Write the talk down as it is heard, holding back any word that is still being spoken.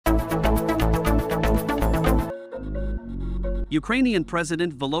Ukrainian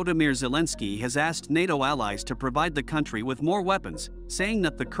President Volodymyr Zelensky has asked NATO allies to provide the country with more weapons, saying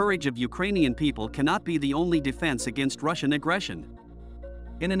that the courage of Ukrainian people cannot be the only defense against Russian aggression.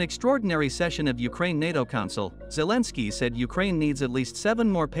 In an extraordinary session of Ukraine NATO Council, Zelensky said Ukraine needs at least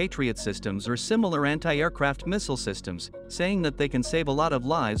 7 more Patriot systems or similar anti-aircraft missile systems, saying that they can save a lot of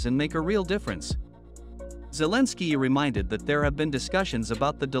lives and make a real difference. Zelensky reminded that there have been discussions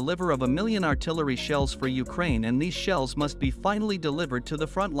about the delivery of 1 million artillery shells for Ukraine, and these shells must be finally delivered to the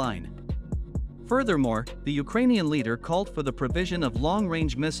front line. Furthermore, the Ukrainian leader called for the provision of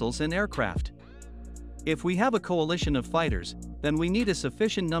long-range missiles and aircraft. If we have a coalition of fighters, then we need a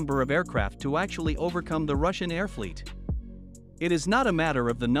sufficient number of aircraft to actually overcome the Russian air fleet. It is not a matter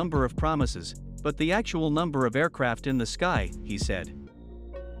of the number of promises, but the actual number of aircraft in the sky, he said.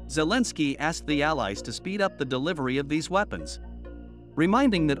 Zelensky asked the allies to speed up the delivery of these weapons,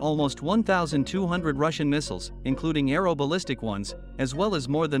 reminding that almost 1,200 Russian missiles, including aeroballistic ones, as well as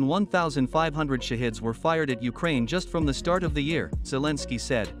more than 1,500 Shahids were fired at Ukraine just from the start of the year. Zelensky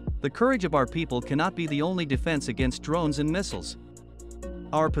said, "The courage of our people cannot be the only defense against drones and missiles.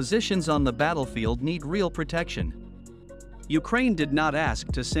 Our positions on the battlefield need real protection." Ukraine did not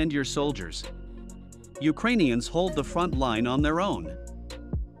ask to send your soldiers. Ukrainians hold the front line on their own.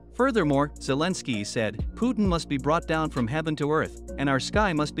 Furthermore, Zelensky said, Putin must be brought down from heaven to earth, and our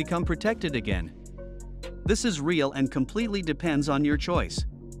sky must become protected again. This is real and completely depends on your choice.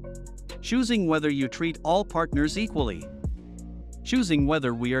 Choosing whether you treat all partners equally. Choosing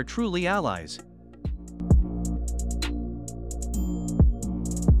whether we are truly allies.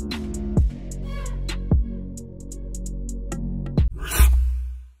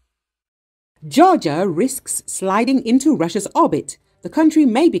 Georgia risks sliding into Russia's orbit. The country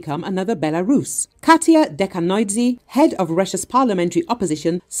may become another Belarus. Katia Dekanoidze, head of Russia's parliamentary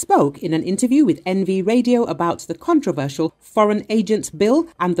opposition, spoke in an interview with NV Radio about the controversial Foreign Agents Bill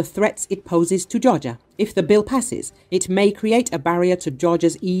and the threats it poses to Georgia. If the bill passes, it may create a barrier to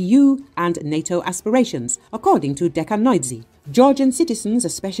Georgia's EU and NATO aspirations, according to Dekanoidze. Georgian citizens,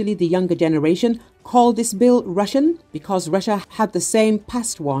 especially the younger generation, call this bill Russian because Russia had the same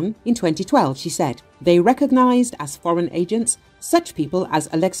past one in 2012, she said. They recognized as foreign agents such people as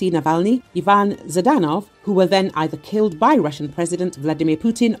Alexei Navalny, Ivan Zhdanov, who were then either killed by Russian President Vladimir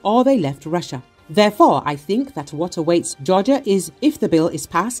Putin or they left Russia. Therefore, I think that what awaits Georgia is, if the bill is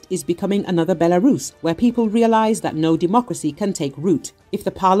passed, is becoming another Belarus, where people realize that no democracy can take root. If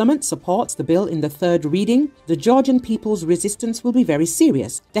the parliament supports the bill in the third reading, the Georgian people's resistance will be very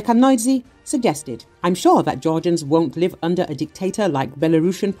serious, Dekanoidze suggested. I'm sure that Georgians won't live under a dictator like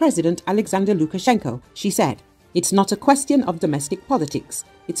Belarusian President Alexander Lukashenko, she said. It's not a question of domestic politics.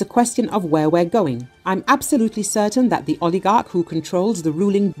 It's a question of where we're going. I'm absolutely certain that the oligarch who controls the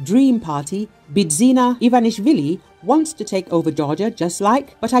ruling Dream Party, Bidzina Ivanishvili, wants to take over Georgia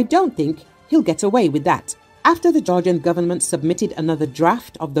but I don't think he'll get away with that. After the Georgian government submitted another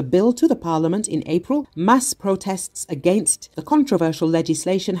draft of the bill to the parliament in April, mass protests against the controversial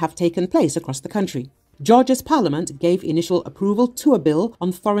legislation have taken place across the country. Georgia's parliament gave initial approval to a bill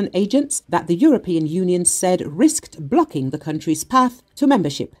on foreign agents that the European Union said risked blocking the country's path to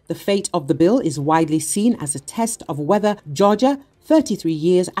membership. The fate of the bill is widely seen as a test of whether Georgia, 33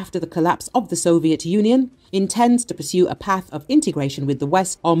 years after the collapse of the Soviet Union, intends to pursue a path of integration with the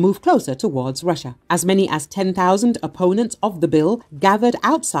West or move closer towards Russia. As many as 10,000 opponents of the bill gathered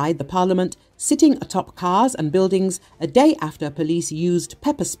outside the parliament, sitting atop cars and buildings a day after police used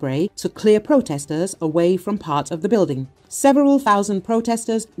pepper spray to clear protesters away from part of the building. Several thousand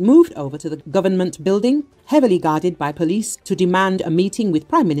protesters moved over to the government building, heavily guarded by police, to demand a meeting with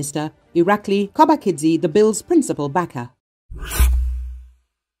Prime Minister Irakli Kobakidze, the bill's principal backer.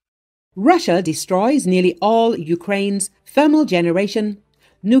 Russia destroys nearly all Ukraine's thermal generation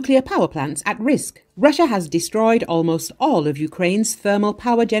nuclear power plants at risk. Russia has destroyed almost all of Ukraine's thermal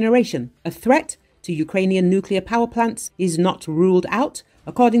power generation. A threat to Ukrainian nuclear power plants is not ruled out,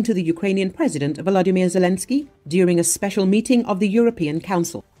 according to the Ukrainian President Volodymyr Zelensky during a special meeting of the European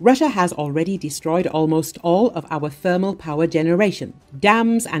Council. Russia has already destroyed almost all of our thermal power generation.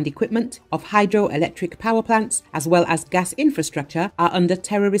 Dams and equipment of hydroelectric power plants, as well as gas infrastructure, are under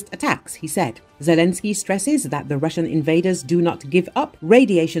terrorist attacks, he said. Zelensky stresses that the Russian invaders do not give up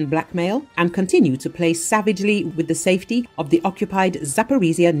radiation blackmail and continue to play savagely with the safety of the occupied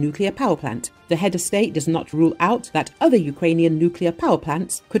Zaporizhia nuclear power plant. The head of state does not rule out that other Ukrainian nuclear power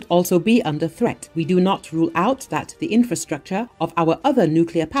plants could also be under threat. We do not rule out that the infrastructure of our other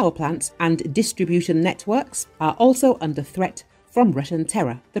nuclear power plants and distribution networks are also under threat from Russian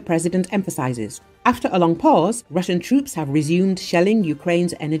terror, the president emphasizes. After a long pause, Russian troops have resumed shelling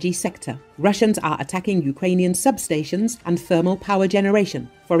Ukraine's energy sector. Russians are attacking Ukrainian substations and thermal power generation.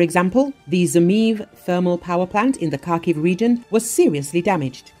 For example, the Zymyv thermal power plant in the Kharkiv region was seriously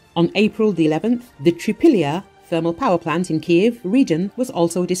damaged. On April the 11th, the Trypillia thermal power plant in Kiev region was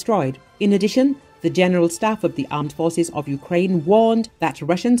also destroyed. In addition, the General Staff of the Armed Forces of Ukraine warned that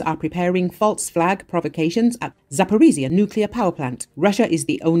Russians are preparing false flag provocations at Zaporizhia nuclear power plant. Russia is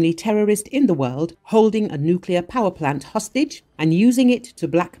the only terrorist in the world holding a nuclear power plant hostage and using it to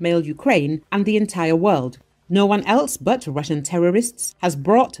blackmail Ukraine and the entire world. No one else but Russian terrorists has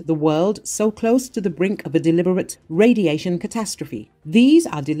brought the world so close to the brink of a deliberate radiation catastrophe. These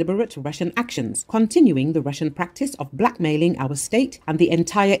are deliberate Russian actions, continuing the Russian practice of blackmailing our state and the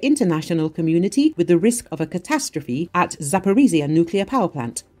entire international community with the risk of a catastrophe at Zaporizhia nuclear power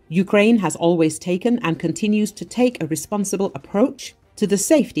plant. Ukraine has always taken and continues to take a responsible approach to the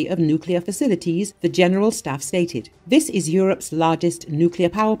safety of nuclear facilities, the General Staff stated. This is Europe's largest nuclear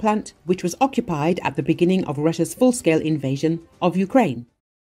power plant, which was occupied at the beginning of Russia's full-scale invasion of Ukraine.